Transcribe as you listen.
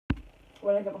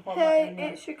when I get my phone Hey,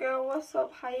 back. it's your girl. What's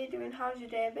up? How you doing? How's your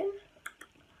day been?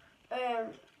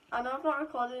 I know I've not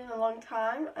recorded in a long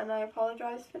time, and I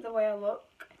apologise for the way I look.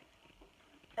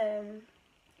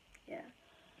 Yeah.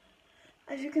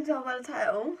 As you can tell by the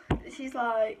title, she's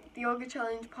like the yoga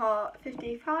challenge part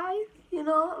 55. You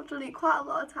know, I've done it quite a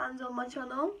lot of times on my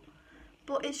channel,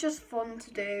 but it's just fun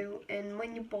to do. And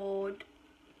when you're bored,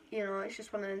 you know, it's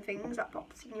just one of them things that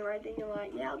pops in your head, and you're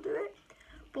like, yeah, I'll do it.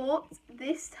 But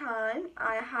this time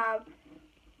I have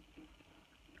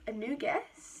a new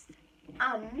guest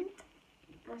and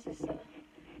my sister.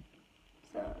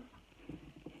 So,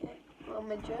 yeah, little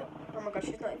midget. Oh my gosh,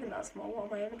 she's not even that small.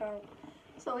 What am I on about?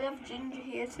 So we have Ginger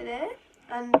here today,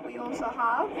 and we also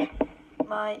have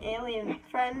my alien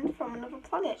friend from another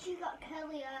planet. She got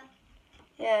curly hair.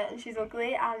 Yeah, and she's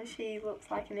ugly and she looks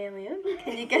like an alien.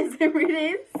 Can you guess who it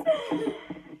is?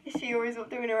 Is she always up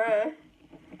doing her hair?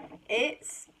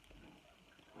 It's...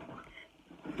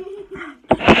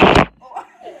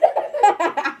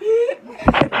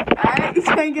 Alright,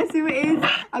 try and guess who it is.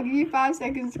 I'll give you 5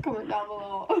 seconds to comment down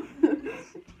below.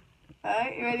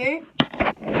 Alright, you ready?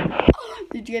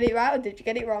 Did you get it right or did you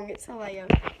get it wrong? It's Alaya.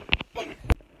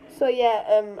 So yeah,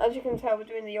 as you can tell, we're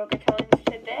doing the yoga challenge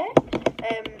today.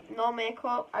 No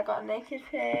makeup, I got a naked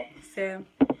face. Same.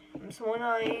 I'm so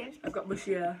annoyed. I've got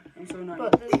bushy hair. I'm so annoyed.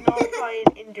 But there's no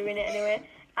point in doing it anyway.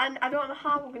 And I don't know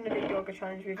how we're going to do the yoga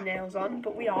challenge with nails on,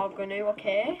 but we are going to,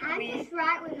 okay? I'm just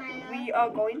right with my hair. We are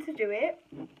going to do it.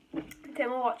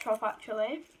 Tim will watch off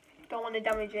actually. Don't want to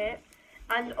damage it.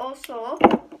 And also,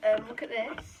 look at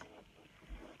this.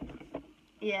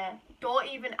 Yeah, don't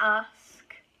even ask.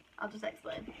 I'll just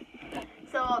explain.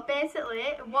 So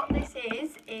basically, what this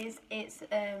is it's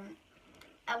a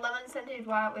lemon scented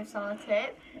white with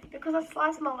sellotape because I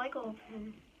sliced my leg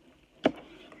open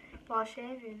while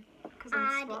shaving because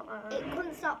I'm smart like that. It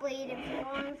couldn't stop bleeding for a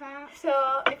long time. So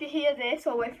if you hear this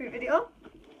or way through video,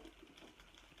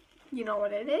 you know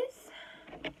what it is.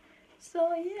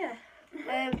 So yeah,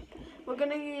 we're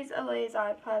gonna use Alaya's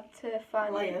iPad to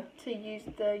find to use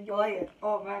the yoga.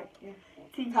 Oh right, yeah.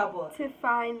 To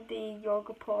find the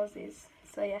yoga poses.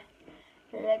 So yeah,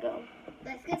 there we go.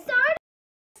 Let's get started.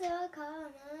 So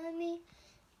call on me.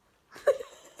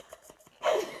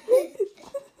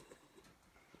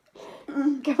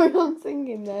 Carry on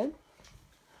singing then.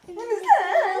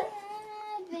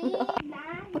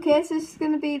 Okay, so this is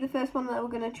going to be the first one that we're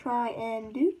going to try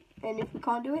and do. And if we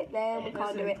can't do it, then we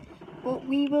can't do it. But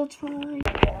we will try. I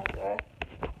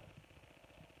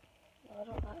don't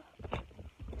know.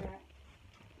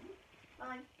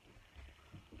 Fine.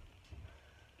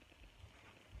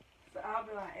 So I'll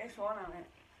be like this one on it.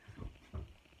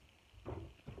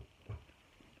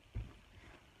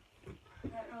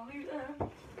 I'll leave it there.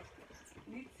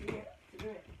 Need to see it to do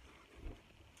it.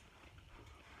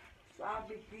 So I'll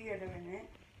be here doing it.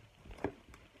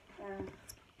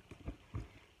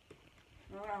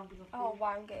 Oh,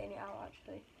 wow, I'm getting it out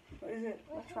actually. What is it?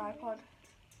 A tripod.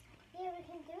 Yeah, we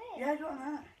can do it. Yeah, do it on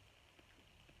that.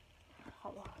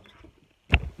 Hot loud.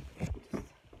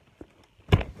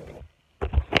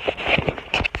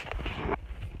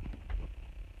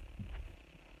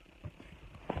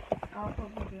 I'll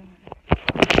probably do it.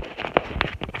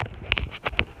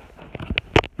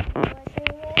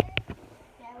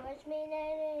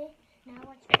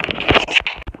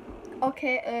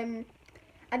 Okay,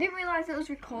 I didn't realise it was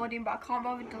recording, but I can't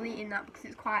bother deleting that because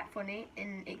it's quite funny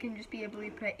and it can just be a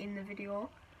blooper in the video.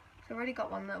 So I've already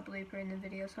got one little blooper in the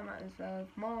video, so I might as well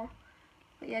have more.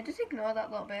 But yeah, just ignore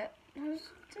that little bit.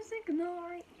 Just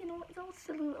ignore it, you know, it's all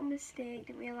still a little mistake.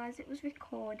 Didn't realise it was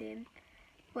recording.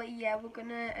 But yeah, we're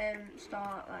gonna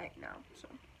start like now, so.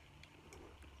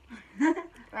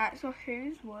 Right, so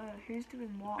who's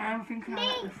doing what? I'm thinking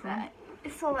at the front.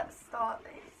 Right, so let's start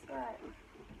this. Right.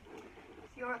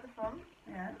 So you're at the front?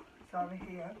 Yeah, it's over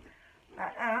here.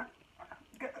 Right,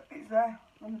 it's there,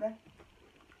 under.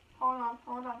 Hold on,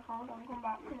 come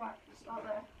back. Start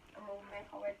there. And we'll make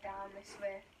our way down this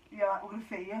way. Yeah, like we're gonna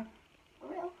see you. We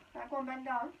will. Right, go on, bend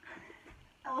down.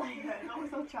 Oh yeah, that was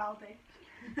so childish.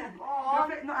 Oh,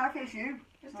 not I face you.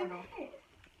 Just No, a no. bit.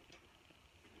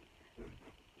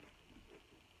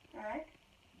 Right.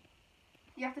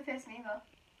 You have to face me though.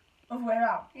 Other way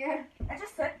around. Yeah. I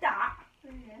just said that.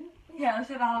 You didn't. Yeah, I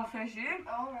said I'll face you.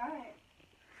 Alright.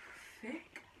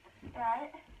 Sick.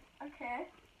 Right. Okay.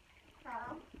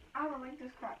 Now, I'm gonna make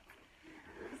this crack.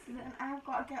 So then I've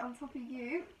got to get on top of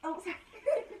you. Oh, sorry.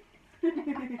 Wait,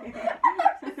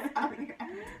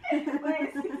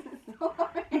 sorry.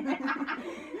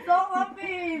 Stop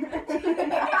laughing.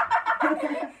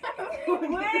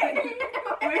 Wait.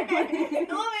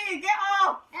 Olivia, get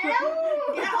off.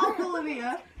 Ow. Get off, Olivia.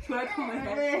 Twerk on my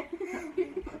head.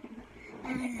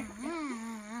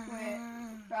 Wait.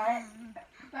 Right.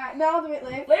 Right, now do it,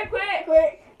 Liv. Liv, quick!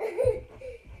 Quick.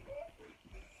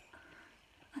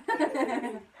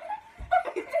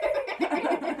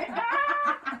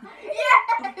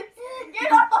 Yes!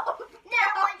 Get off! Now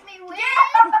watch me win.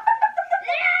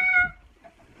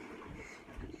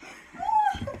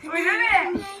 We did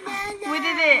it! We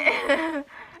did it.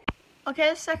 Okay,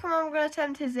 the second one we're going to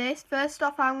attempt is this. First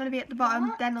off, I'm going to be at the bottom,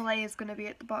 What? then Alea's going to be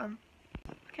at the bottom.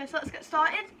 Okay, so let's get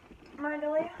started. Mind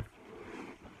Alea.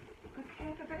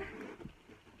 Okay, baby.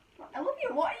 Olivia,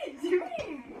 what are you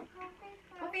doing?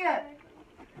 Olivia.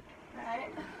 Right.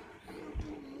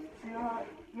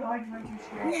 Your legs way too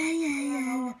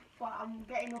straight. But I'm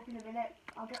getting up in a minute.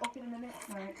 I'll get up in a minute.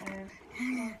 Right,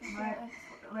 my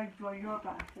legs go your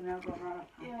back and I'll go right up.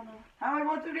 Yeah, no. How am I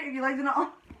going to do it if your legs are not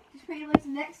on? Just put your legs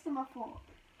next to my foot.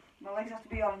 My legs have to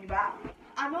be on your back.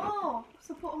 I know.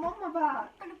 So put them on my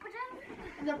back. I'm gonna put it.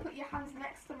 And then put your hands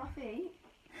next to my feet.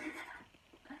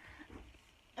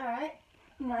 Alright.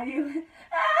 Now you.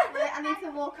 Wait, I need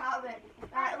to walk out of it.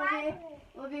 Right,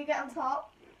 Olivia, get on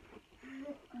top.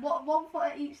 One foot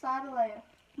at each side of Leia.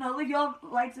 No, look, your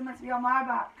legs are meant to be on my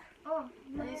back. Oh,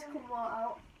 I need to come walk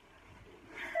out.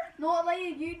 No,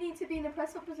 Leia, you need to be in a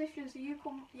press up position, so you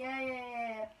come.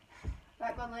 Yeah.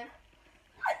 Right, go on, Liv.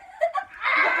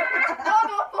 No,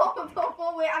 don't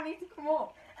fall, wait, I need to come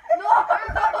up. No!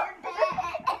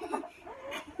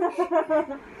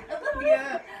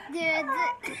 Olivia! Dude.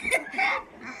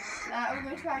 Right, we're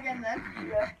going to try again then.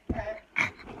 Right.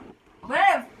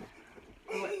 Liv!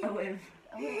 Liv.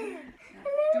 Do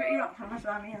it, you don't promise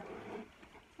I'm here.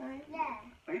 Right. Yeah.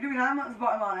 What are you doing? I'm at the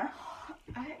bottom, aren't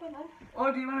Alright, go on then.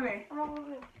 Oh, do you want to be? I'm on with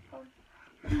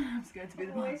I'm scared to be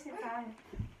the We're bottom. wasting time.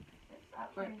 It's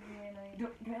absolutely really annoying. Do you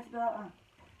have to be like that?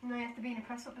 No, you have to be in a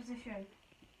press up position.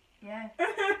 Yeah.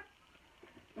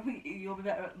 I think you'll be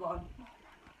better at the bottom.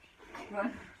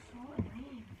 Right. So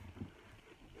annoying.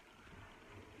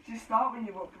 Just start when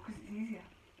you walk because it's easier.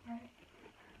 Right.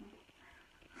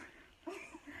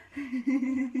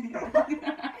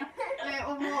 Wait,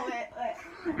 one more, wait.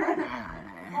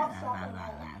 I'll stop one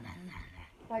more.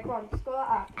 Right, go on, just go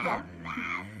like that.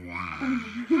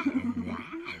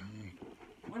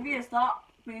 Olivia, stop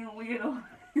being a weirdo.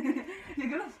 You're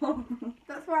gonna fall.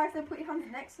 That's why I said put your hands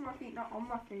next to my feet, not on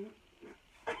my feet.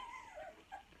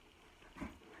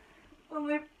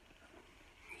 Olivia.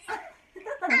 I'm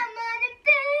on a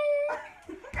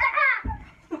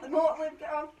bed. Go on, Liv,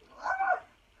 get on.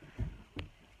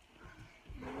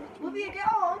 Olivia, get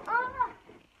on.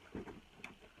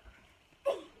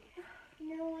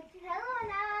 No, it's hello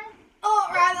now. Oh,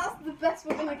 right, that's the best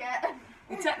we're gonna get.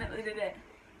 We technically did it.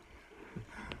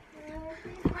 No,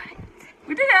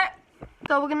 We did it!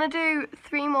 So we're gonna do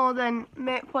 3 more, then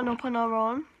make one up on our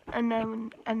own, and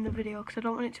then end the video because I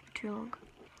don't want it to be too long.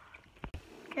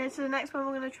 Okay, so the next one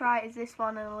we're gonna try is this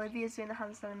one, and Olivia's doing the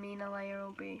handstand, and me and Alea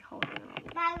will be holding it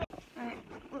up. Bye. Right,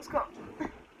 let's go.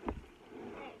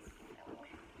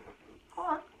 Hold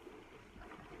on.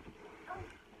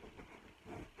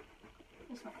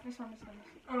 This one.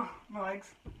 Oh, my legs.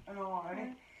 I know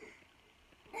already.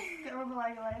 Get over my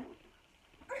leg, Alea.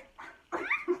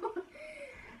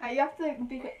 Right, you have to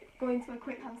go into a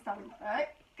quick handstand, alright?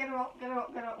 Get her up.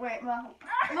 Wait, my...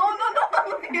 No,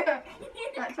 Olivia!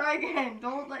 Right, try again.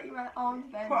 Don't let your arms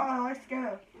bend. Put our legs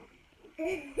together.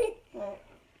 Right.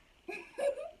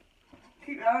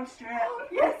 Keep your arms straight.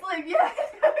 Yes, Liv, yes!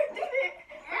 We did it!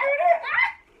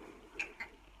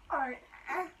 Alright.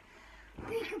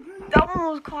 That one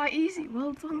was quite easy.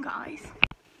 Well done, guys.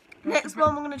 Next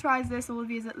one we're going to try is this.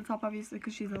 Olivia's at the top, obviously,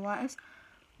 because she's the lightest.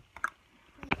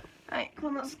 Right, come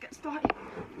on, let's get started.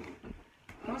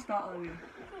 Don't start, Olivia.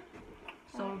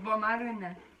 So, what am I doing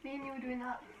then? Me and you were doing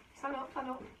that. Stand up. Right,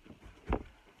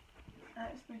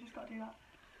 so we just got to do that.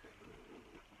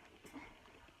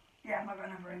 Yeah, I'm not going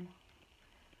to have room.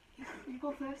 You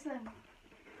go first then.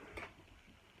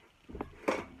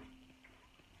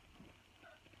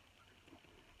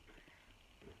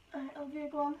 Alright, Olivia,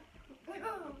 go on.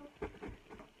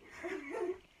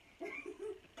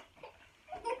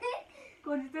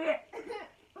 Go on, just do it.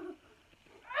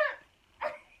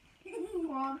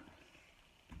 Go on.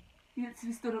 You need to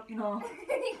be stood up, you know.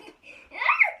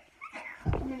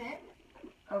 A minute.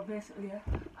 Oh, basically, yeah.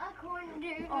 I couldn't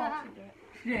do Oh, that. she did it.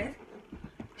 She did.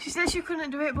 She said she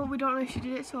couldn't do it, but we don't know if she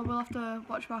did it, so we'll have to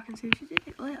watch back and see if she did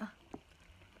it later.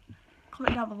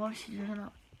 Comment down below if she did or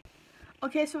not.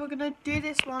 Okay, so we're going to do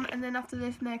this one, and then after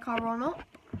this, make our run up.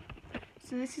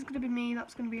 So this is going to be me,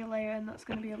 that's going to be Alea, and that's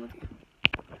going to be Olivia.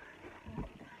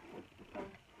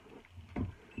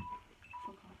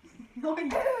 No, you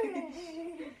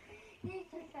You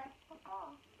just said fuck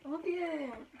off. love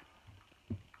you.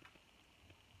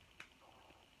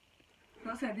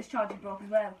 Not saying this charger broke as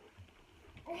well.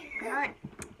 Right.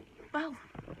 Well.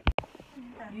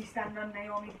 You stand on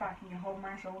Naomi's back and you hold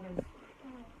my shoulders.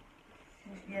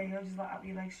 Yeah, you'll just like have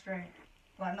your legs straight.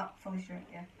 Like not fully straight,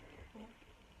 yeah.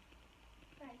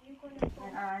 Right, you're gonna fall.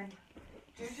 And I'm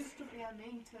You just stood behind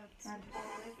me to support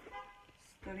Liv.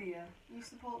 study, yeah. You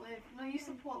support Liv. No, you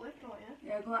support Liv, don't you?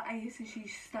 Yeah, go like Ace and she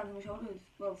stands on my shoulders.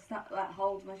 Well, like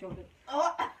holds my shoulders.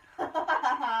 Oh!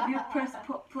 Have you press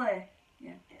play?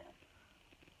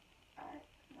 Alright,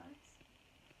 nice.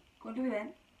 Go and do it then.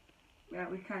 Yeah,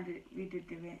 we did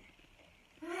do it.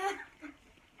 Nice.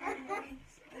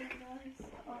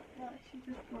 Oh, nice. You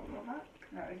just broke my back.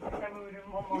 No, we said we were doing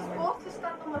one You're more. supposed to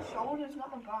stand on my shoulders, not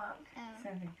my back.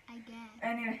 Same thing. I guess.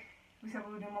 Anyway, we said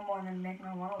we were doing one more and then making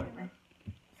our one, didn't we?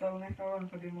 So we're making our one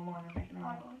for doing one more and then making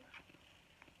our one.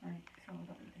 Right, so we'll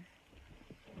do this.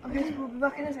 Okay, so we'll be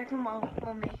back in a second while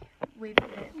we do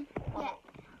it. Yeah.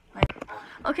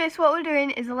 Okay, so what we're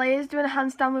doing is Alea's doing a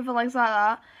handstand with her legs like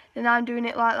that, then I'm doing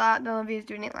it like that, then Olivia's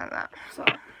doing it like that. So,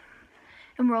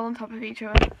 and we're all on top of each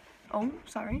other. Oh,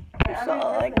 sorry. So,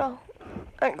 like, go.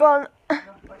 Right, go on. No,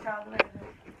 watch out, the way to do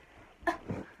it.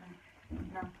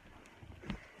 No.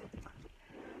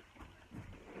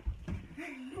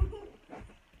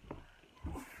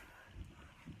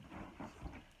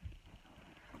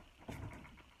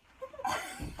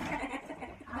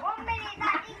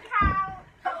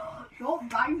 Don't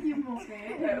bang him,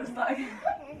 okay? Yeah, it was like...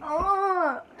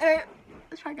 Oh,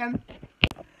 let's try again.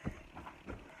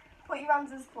 Put your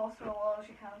hands as close to the wall as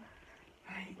you can.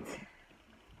 Right.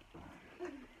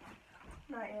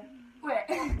 Right, yeah. Wait.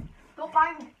 Don't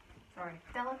bang. Sorry.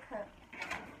 Delicate.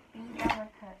 Be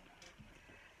delicate.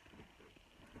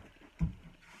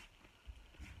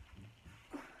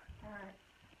 Alright.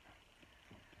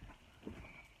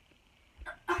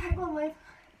 Alright, come on, Liv.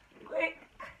 Quick.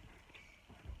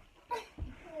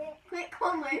 Quick, come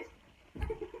on, Liv.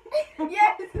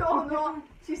 Yes! Oh no,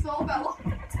 she so fell off.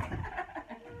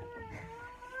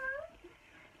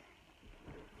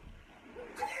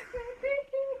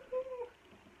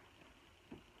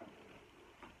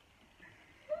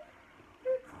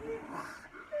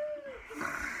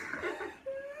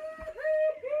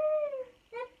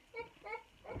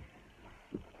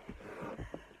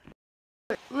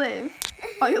 Liv,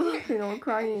 are you laughing or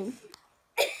crying?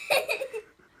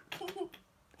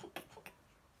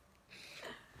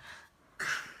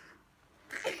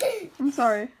 I'm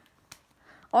sorry.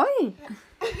 Oi!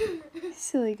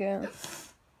 Silly girl.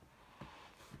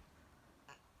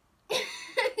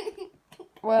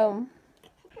 Well,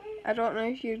 I don't know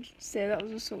if you'd say that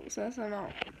was a success or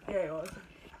not. Yeah, it was.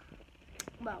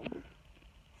 Well,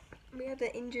 we had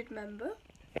an injured member.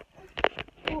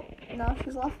 But now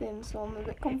she's laughing, so I'm a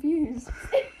bit confused.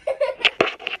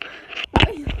 Why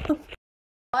are you laughing?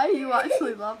 Why are you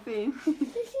actually laughing? This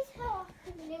is how I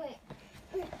can do it.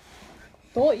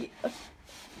 Don't you?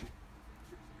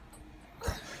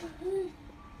 You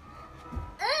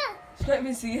can't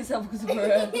even see yourself because of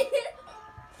her.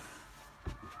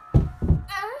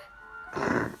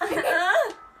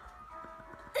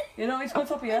 You know it's on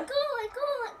top of you? Let go.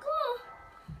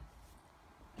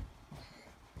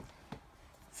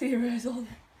 See your ears on.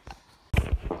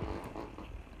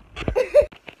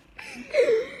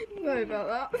 Sorry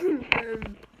about that.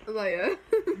 Later.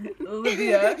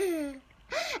 Olivia.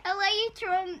 I let you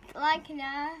trump like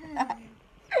that.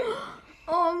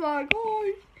 Oh my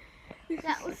gosh.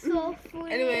 That was so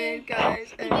funny. Anyway,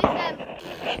 guys, You just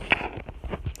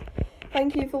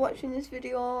thank you for watching this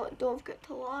video. Don't forget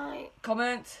to like,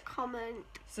 Comment. comment,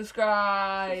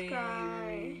 Subscribe.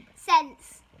 subscribe.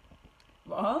 sense.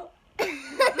 What?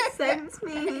 What does sense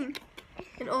mean?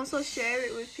 And also share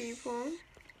it with people.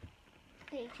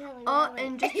 Oh,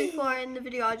 and just before I end the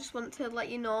video, I just want to let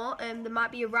you know there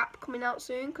might be a wrap coming out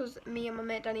soon because me and my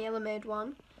mate Daniela made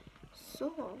one.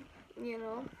 So, you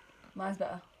know. Mine's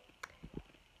better.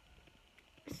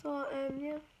 So,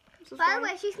 yeah. By the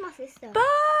way, she's my sister. Bye.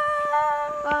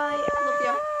 Love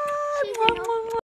you. She's in